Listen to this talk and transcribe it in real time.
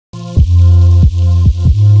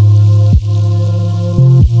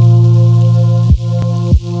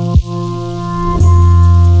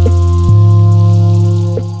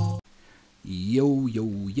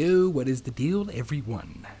is the deal,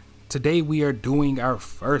 everyone? Today we are doing our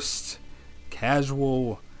first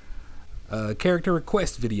casual character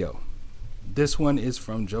request video. This one is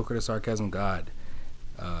from Joker the Sarcasm God.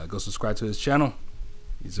 Go subscribe to his channel.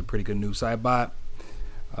 He's a pretty good noob side bot.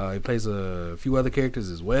 He plays a few other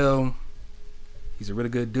characters as well. He's a really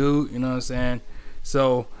good dude, you know what I'm saying?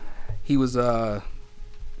 So he was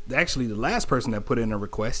actually the last person that put in a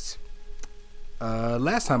request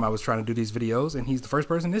last time I was trying to do these videos, and he's the first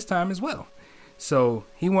person this time as well. So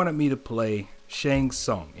he wanted me to play Shang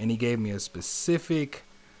Tsung, and he gave me a specific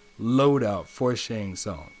loadout for Shang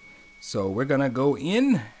Tsung. So we're gonna go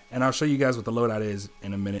in, and I'll show you guys what the loadout is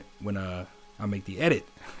in a minute when I make the edit.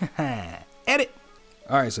 Edit.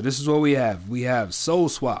 All right, so this is what we have. We have Soul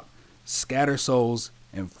Swap, Scatter Souls,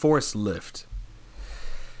 and Force Lift.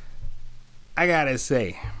 I gotta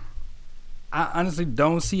say, I honestly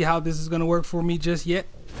don't see how this is gonna work for me just yet,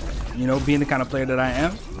 you know, being the kind of player that I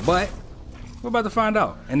am, but we're about to find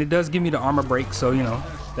out. And it does give me the armor break, so you know,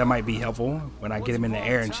 that might be helpful when I get him in the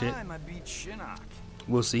air and shit.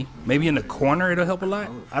 We'll see. Maybe in the corner it'll help a lot.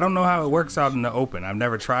 I don't know how it works out in the open. I've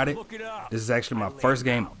never tried it. This is actually my first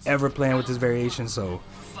game ever playing with this variation, so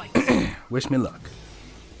wish me luck.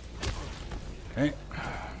 Okay.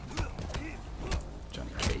 Johnny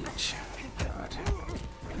Cage. God.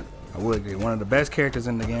 I would get one of the best characters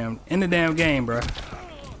in the game, damn game, bruh.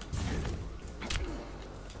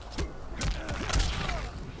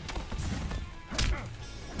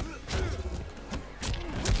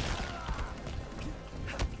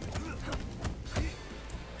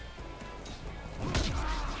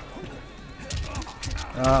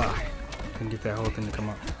 Ah, couldn't get that whole thing to come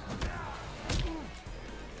up.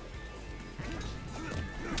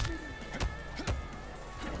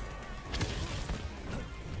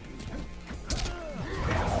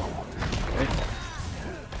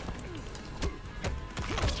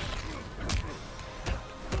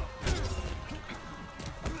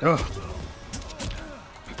 Oh.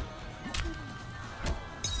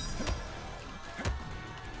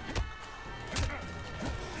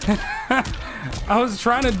 I was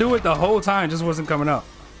trying to do it the whole time, just wasn't coming up.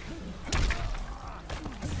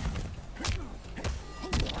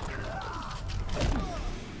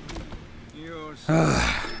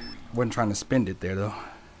 Wasn't trying to spend it there though.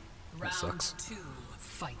 That sucks.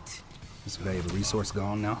 This valuable resource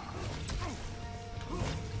gone now.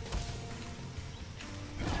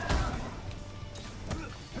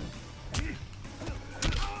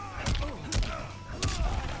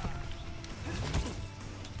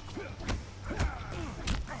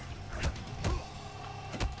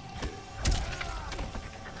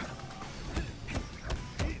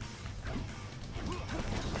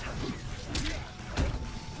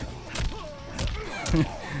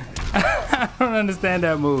 I don't understand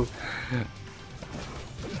that move.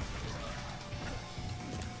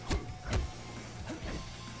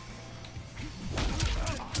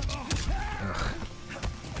 Ugh.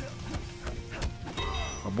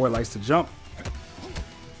 My boy likes to jump.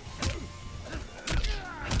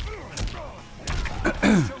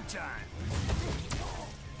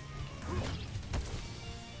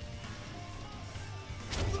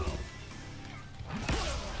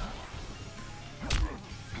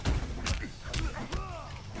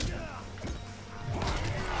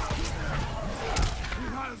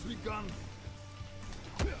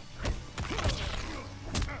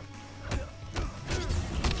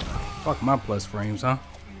 Fuck my plus frames, huh?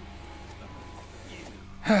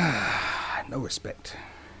 No respect.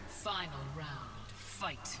 Final round,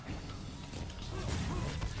 fight.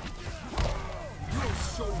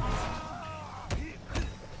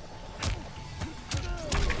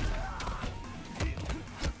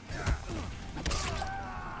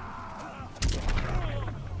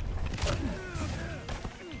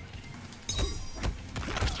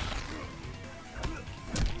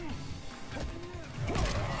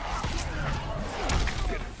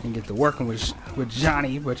 Didn't get to working with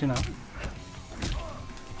Johnny, but you know.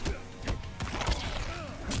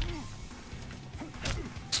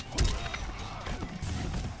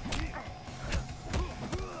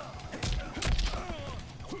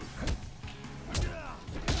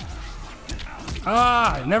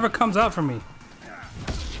 Ah, it never comes out for me.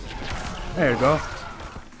 There you go.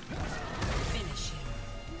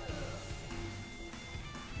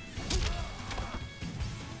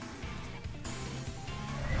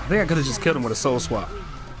 I think I could have just killed him with a soul swap,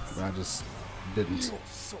 but I just didn't.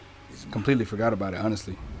 Completely forgot about it,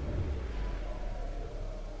 honestly.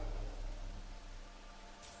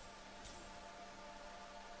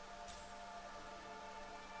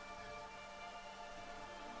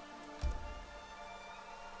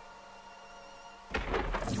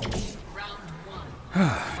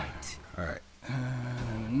 Fight. Alright.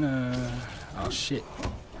 Nah. Oh shit.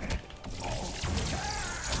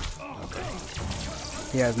 Okay.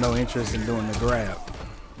 He has no interest in doing the grab.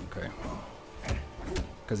 Okay.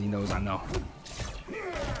 Because he knows I know.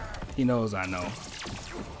 He knows I know.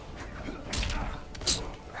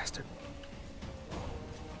 Bastard.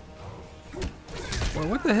 Well,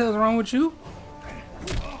 what the hell's wrong with you?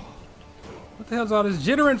 What the hell's all this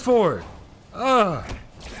jittering for? Ugh.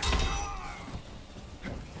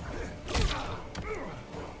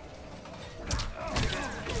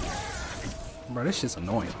 Bro, this shit's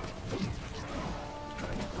annoying.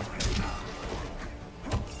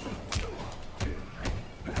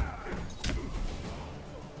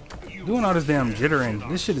 Doing all this damn jittering,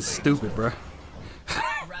 this shit is stupid, bro.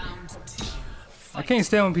 Round 2. I can't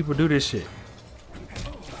stand when people do this shit.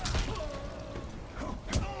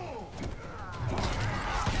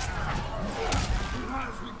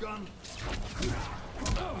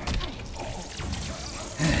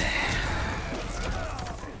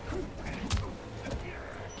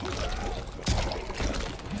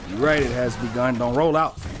 You're right, it has begun. Don't roll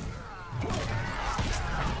out.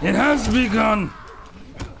 It has begun.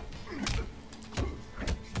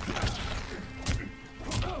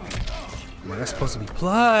 Well, that's supposed to be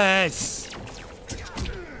plus.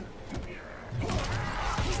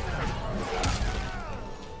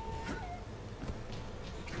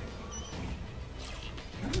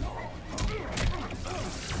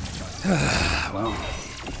 Well,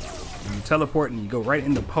 when you teleport and you go right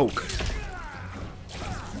into poke.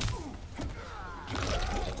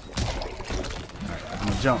 I'm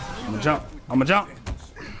gonna jump. I'm gonna jump. I'm gonna jump.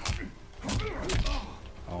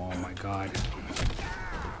 Oh my god.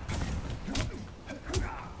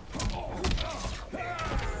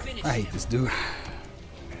 I hate this dude.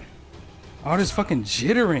 All this fucking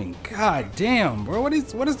jittering. God damn, bro. What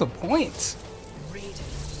is the point?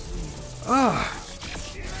 Ugh.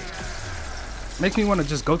 Makes me want to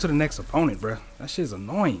just go to the next opponent, bro. That shit's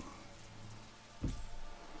annoying.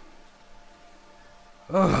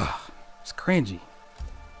 Ugh. It's cringy.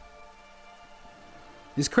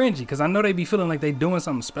 It's cringy because I know they be feeling like they doing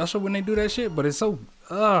something special when they do that shit, but it's so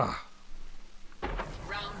Round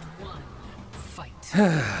 1. Fight.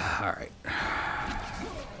 All right.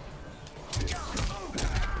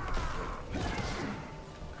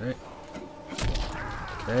 Okay.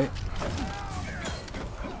 Okay.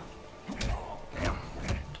 Damn.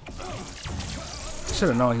 Should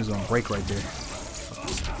have known he was gonna break right there.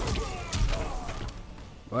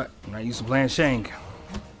 What? I'm not used to playing Shang.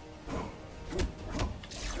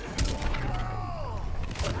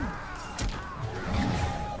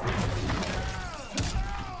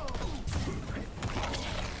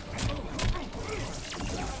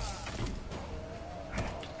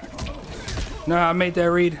 Nah, I made that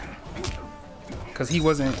read because he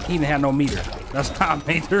didn't have no meter. That's how I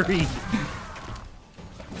made the read.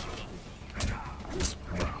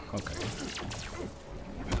 Okay.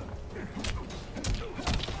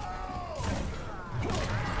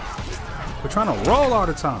 We're trying to roll all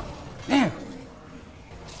the time. Man,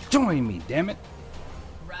 join me, damn it.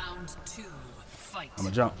 Round 2. Fight. I'm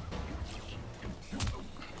gonna jump.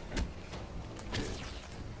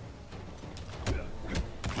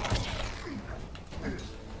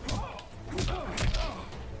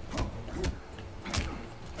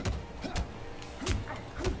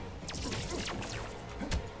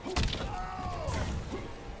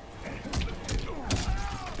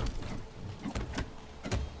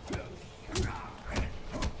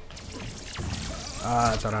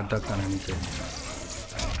 I thought I ducked underneath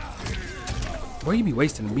it. Boy, you be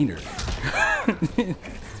wasting a meter.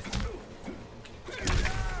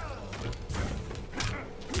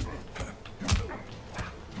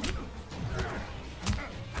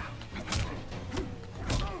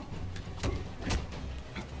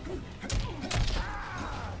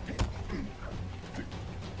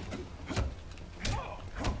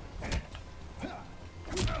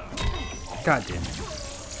 God damn it.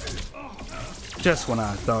 Just when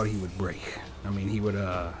I thought he would break. I mean, he would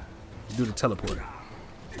do the teleporter.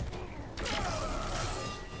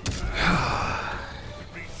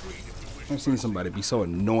 I've seen somebody be so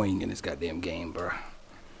annoying in this goddamn game, bro.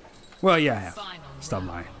 Well, yeah, I have. Stop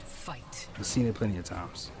lying. Fight. I've seen it plenty of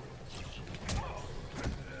times.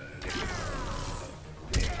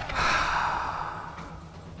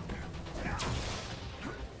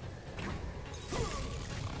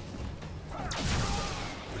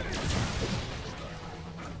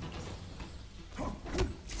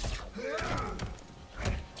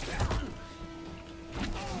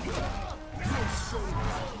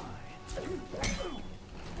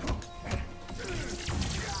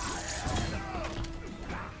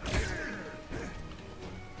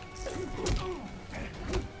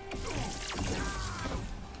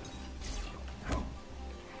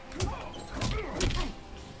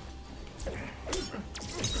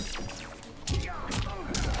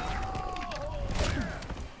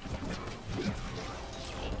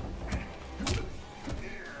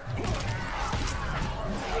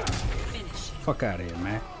 Fuck out of here,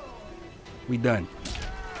 man. We done.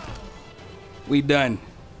 We done.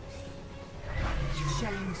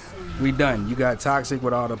 Shang Tsung. We done. You got toxic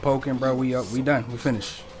with all the poking, bro. We up. We done. We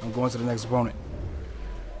finished. I'm going to the next opponent.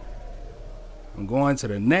 I'm going to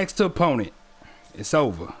the next opponent. It's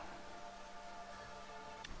over.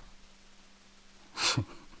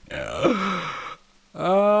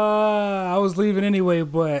 I was leaving anyway,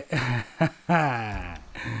 but yeah.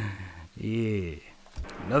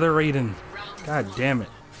 Another Raiden. God damn it.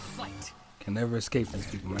 Fight. Can never escape these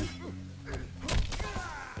people, man.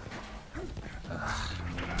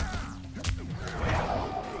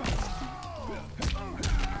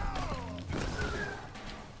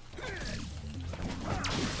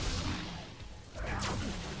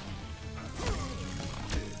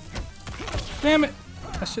 Damn it!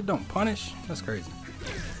 That shit don't punish. That's crazy.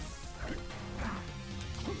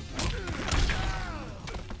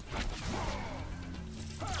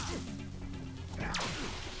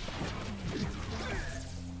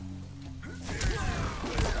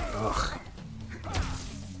 Ugh.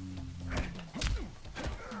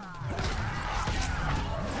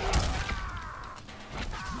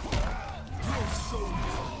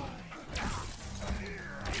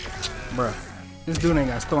 Bruh, this dude ain't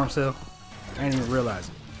got storm cell. I didn't even realize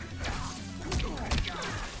it.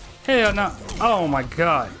 Hell no. Oh my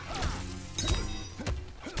god.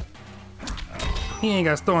 He ain't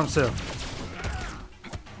got storm cell.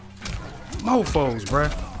 Mofos,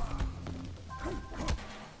 bruh.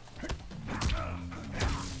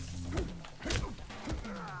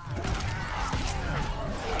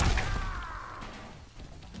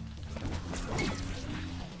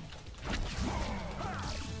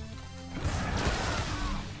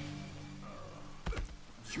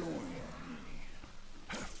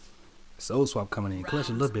 Soul swap coming in clutch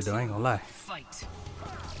a little bit though, I ain't gonna lie. Fight.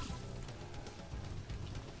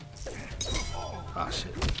 Oh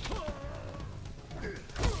shit.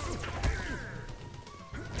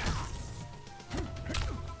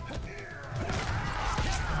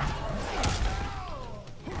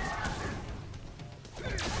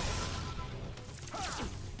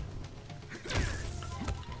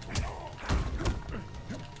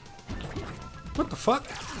 What the fuck?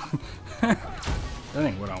 That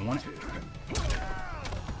ain't what I wanted.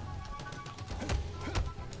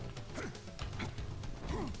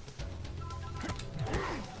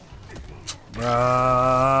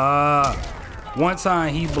 One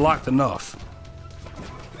time he blocked enough.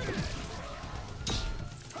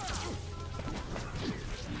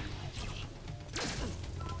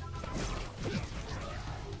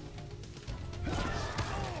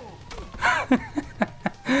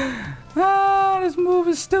 Ah, this move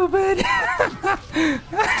is stupid.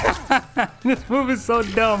 This move is so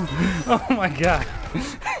dumb. Oh my god.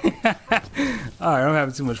 Alright, I'm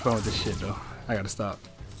having too much fun with this shit though. I gotta stop.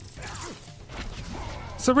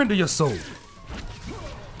 Surrender your soul.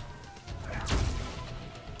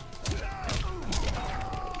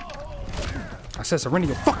 I said surrender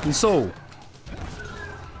your fucking soul.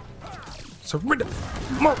 Surrender your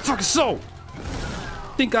motherfucking soul.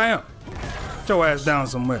 Think I am. Put your ass down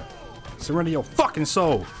somewhere. Surrender your fucking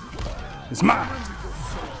soul. It's mine.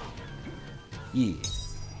 Yeah.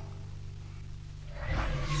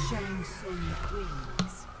 Shang Tsung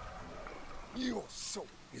wins. Your soul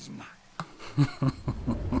is mine.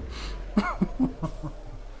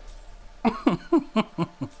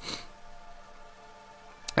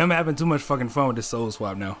 I'm having too much fucking fun with this soul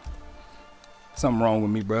swap now. Something wrong with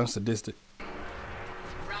me, bro. I'm sadistic.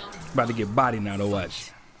 About to get body now to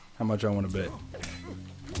watch. How much I want to bet?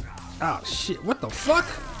 Oh shit! What the fuck?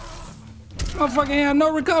 Motherfucking have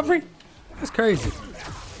no recovery. That's crazy.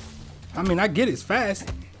 I mean, I get it's fast.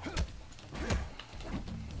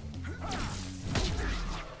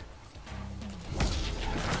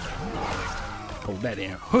 Hold that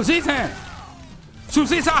in. Who's his hand?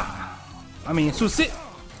 Susisa! I mean, Susit.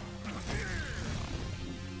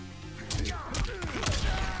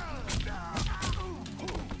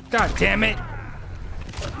 God damn it.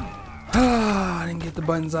 I didn't get the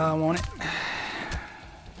buttons I wanted.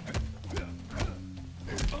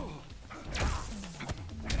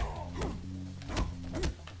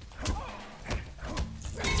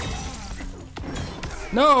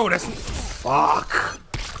 No, that's fuck.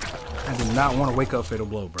 I did not want to wake up fatal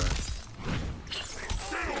blow, bro.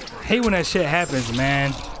 I hate when that shit happens,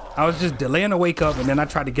 man. I was just delaying the wake up and then I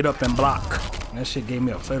tried to get up and block. And that shit gave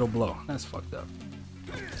me a fatal blow. That's fucked up.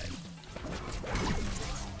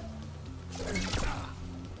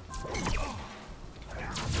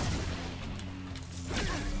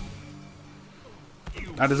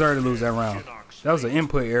 I deserve to lose that round. That was an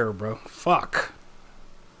input error, bro. Fuck.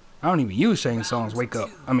 I don't even use Shang Tsung's wake up.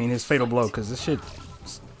 I mean his fatal blow, because this shit,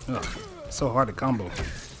 ugh, so hard to combo.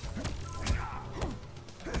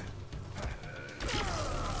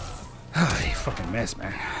 You fucking mess,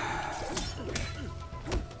 man.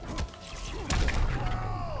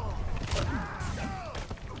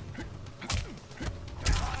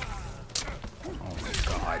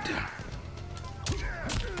 Oh my god.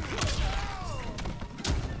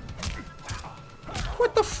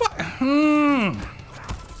 What the fuck?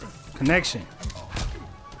 Connection.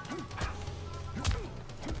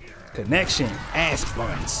 Connection. Ass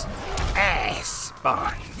buns. Ass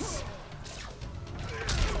buns.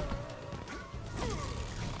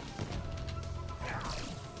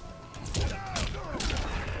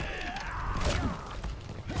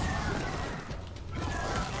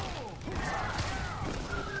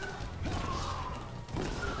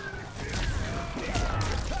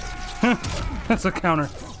 That's a counter.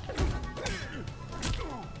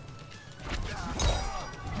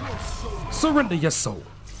 Surrender your soul.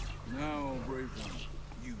 Now, brave one,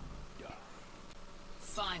 you die.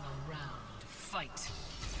 Final round. Fight.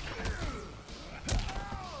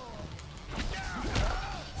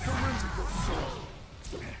 Surrender your soul.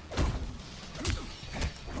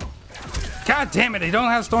 God damn it, they don't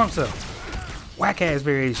have Storm Cell. Whack ass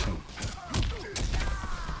variation.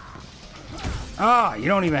 Ah, you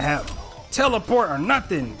don't even have teleport or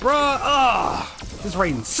nothing, bruh. Ah, this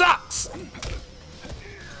rating sucks.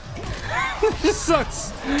 This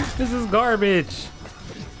sucks. This is garbage.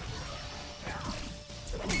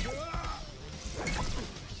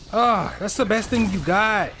 Ah, that's the best thing you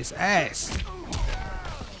got. It's ass.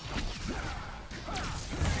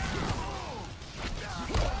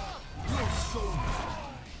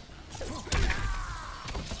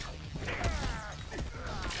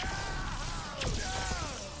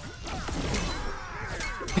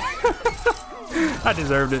 I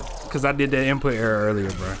deserved it because I did that input error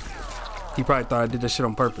earlier, bro. He probably thought I did that shit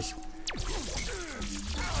on purpose.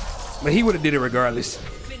 But he would have did it regardless.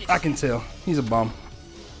 I can tell. He's a bum.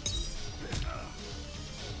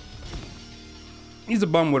 He's a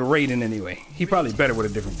bum with a rating anyway. He probably better with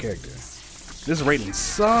a different character. This rating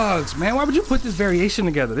sucks, man. Why would you put this variation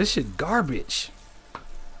together? This shit garbage.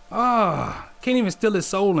 Ah, can't even steal his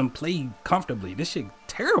soul and play comfortably. This shit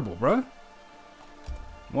terrible, bro.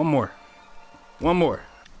 One more. One more.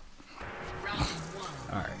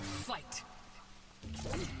 Alright.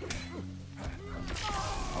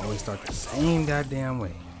 Always start the same goddamn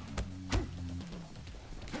way.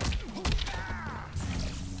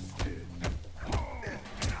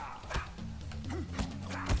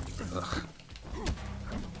 Ugh.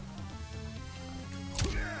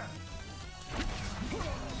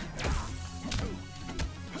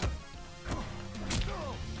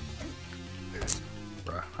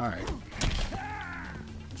 Bruh, alright.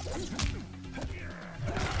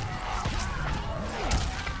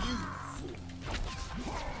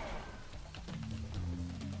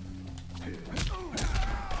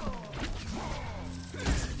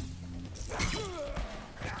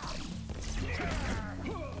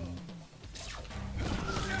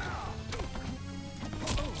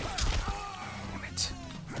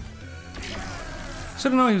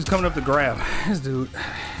 Should've known he was coming up to grab. This dude,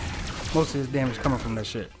 most of his damage coming from that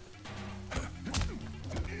shit.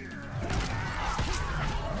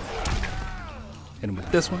 Hit him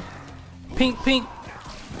with this one. Pink, pink,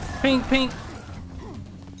 pink, pink.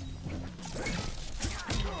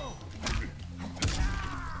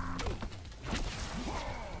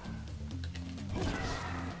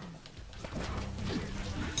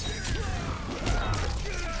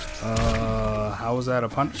 How was that a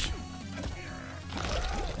punch?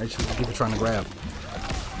 I should keep it trying to grab.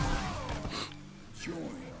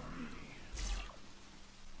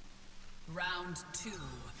 Round 2.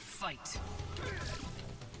 Fight.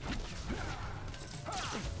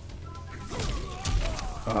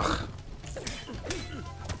 Ugh.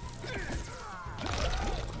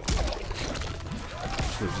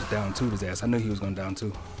 He was just down two his ass. I knew he was going down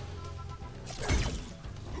two.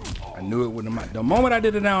 I knew it wouldn't have. The moment I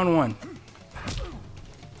did it down one.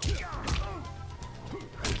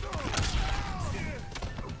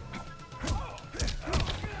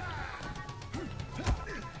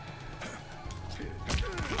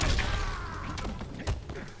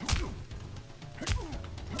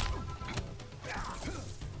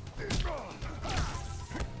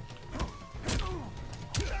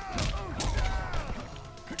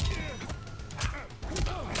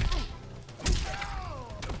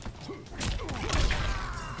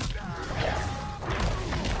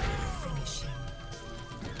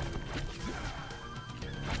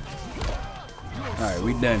 Alright,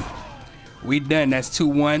 we done. We done. That's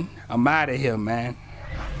 2-1. I'm out of here, man.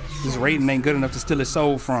 This rating ain't good enough to steal his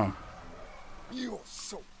soul from. Your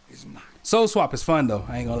soul is mine. Soul swap is fun though.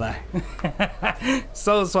 I ain't gonna lie.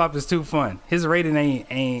 Soul swap is too fun. His rating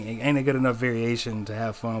ain't a good enough variation to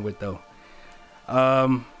have fun with though.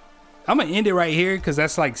 I'm gonna end it right here because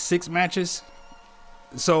that's like 6 matches.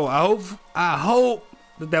 So I hope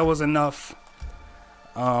that was enough.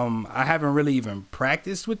 I haven't really even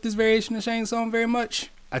practiced with this variation of Shang Tsung very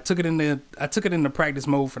much. I took it into practice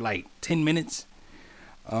mode for like 10 minutes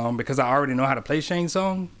because I already know how to play Shang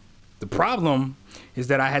Tsung. The problem is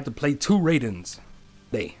that I had to play 2 Raidens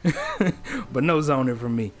day, but no zoning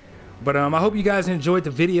from me. But I hope you guys enjoyed the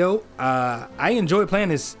video. I enjoyed playing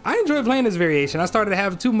this. I enjoyed playing this variation. I started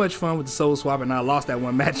having too much fun with the soul swap, and I lost that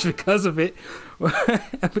one match because of it,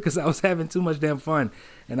 because I was having too much damn fun,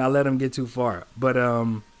 and I let him get too far. But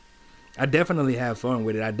I definitely have fun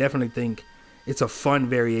with it. I definitely think it's a fun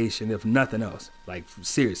variation, if nothing else. Like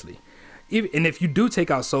seriously, and if you do take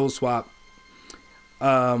out soul swap,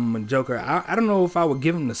 Joker, I don't know if I would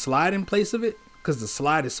give him the slide in place of it, because the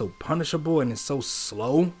slide is so punishable and it's so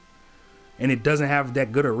slow. And it doesn't have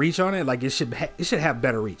that good a reach on it. Like it should have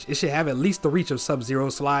better reach. It should have at least the reach of Sub-Zero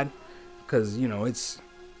slide, because you know it's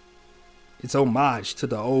homage to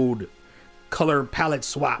the old color palette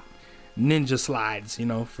swap ninja slides, you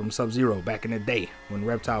know, from Sub-Zero back in the day when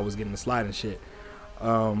Reptile was getting the slide and shit.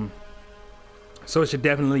 So it should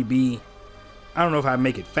definitely be. I don't know if I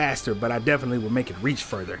make it faster, but I definitely will make it reach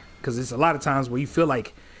further, because it's a lot of times where you feel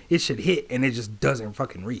like it should hit and it just doesn't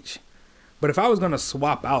fucking reach. But if I was going to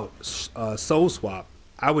swap out Soul Swap,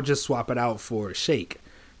 I would just swap it out for Shake,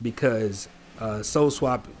 because Soul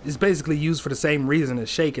Swap is basically used for the same reason as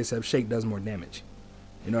Shake, except Shake does more damage.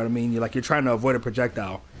 You know what I mean? You're trying to avoid a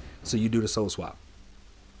projectile, so you do the Soul Swap.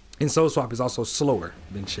 And Soul Swap is also slower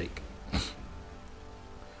than Shake.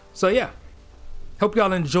 So yeah, hope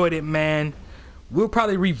y'all enjoyed it, man. We'll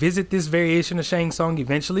probably revisit this variation of Shang Tsung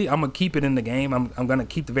eventually. I'm going to keep it in the game. I'm going to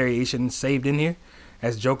keep the variation saved in here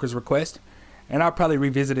as Joker's request. And I'll probably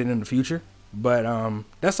revisit it in the future. But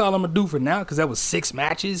that's all I'm going to do for now, because that was 6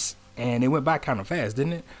 matches. And it went by kind of fast,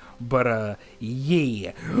 didn't it? But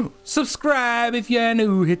yeah. Subscribe if you're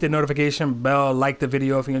new. Hit the notification bell. Like the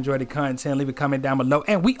video if you enjoyed the content. Leave a comment down below.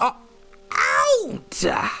 And we are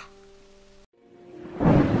out.